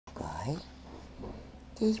boy.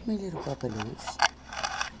 There's my little bubaloos.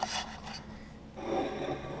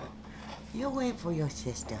 You wait for your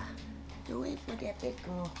sister. You wait for that big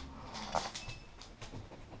girl.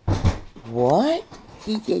 What?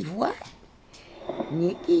 She says what?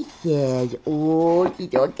 Nikki says, oh, she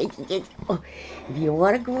don't think she says, oh, if you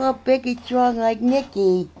want to grow up big and strong like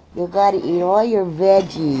Nikki, you got to eat all your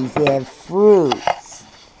veggies and fruits.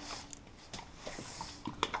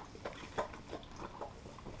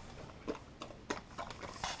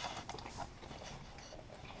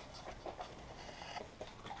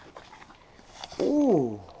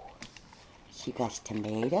 Ooh, she got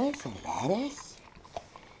tomatoes and lettuce,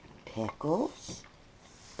 pickles.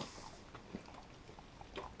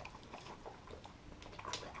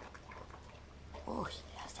 Oh, she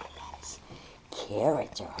loves that lettuce.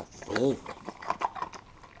 Carrots are her favorite.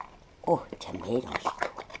 Oh, tomatoes.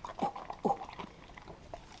 Oh,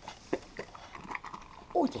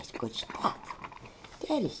 oh, that's good stuff.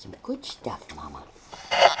 That is some good stuff, Mama.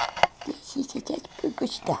 She said that's good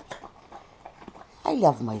stuff. I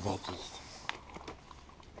love my veggies.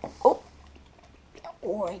 Oh,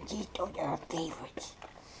 oranges, those are her favorites.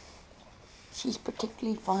 She's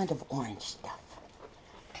particularly fond of orange stuff.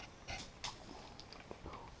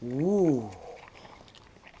 Ooh.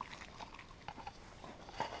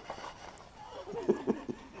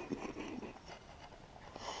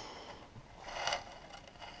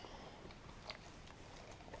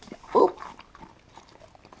 Oh.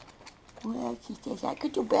 Well, she says I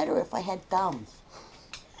could do better if I had thumbs.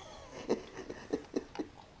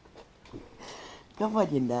 Come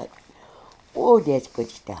on, you nut. Oh, that's good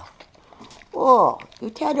stuff. Oh,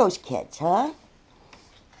 you tell those kids, huh?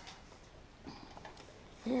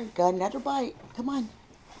 Here, got another bite. Come on.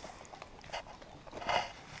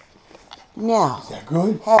 Now. Is that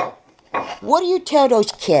good? Hey, what do you tell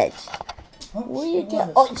those kids? What do you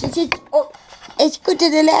tell? Oh, she says, oh, it's good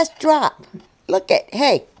to the last drop. Look at,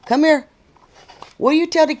 hey, come here. What do you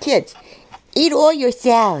tell the kids? Eat all your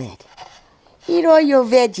salad. Eat all your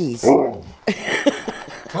veggies.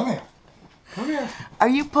 Come here. Come here. Are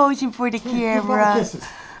you posing for the camera? Give kisses.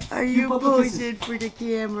 Are you posing for the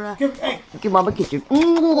camera? Hey. Give Mama a kiss.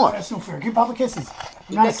 Oh, that's no fair. Give Papa kisses.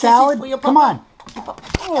 You got got a salad? kisses for your Come Papa? on.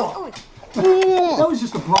 Oh. That was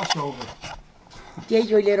just a brush over. There's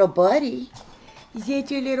your little buddy. Is that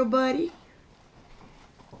your little buddy?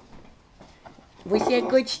 Was that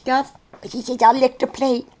good stuff? She says, I'll lick the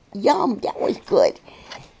plate. Yum, that was good.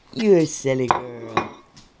 You're a silly girl.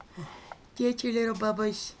 Get your little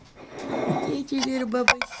bubbles. Get your little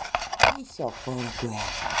bubbles. He's so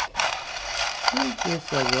photographic. He's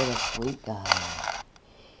just a little sweet guy.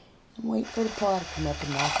 I'm waiting for the paw to come up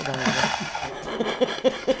and knock it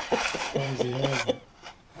over.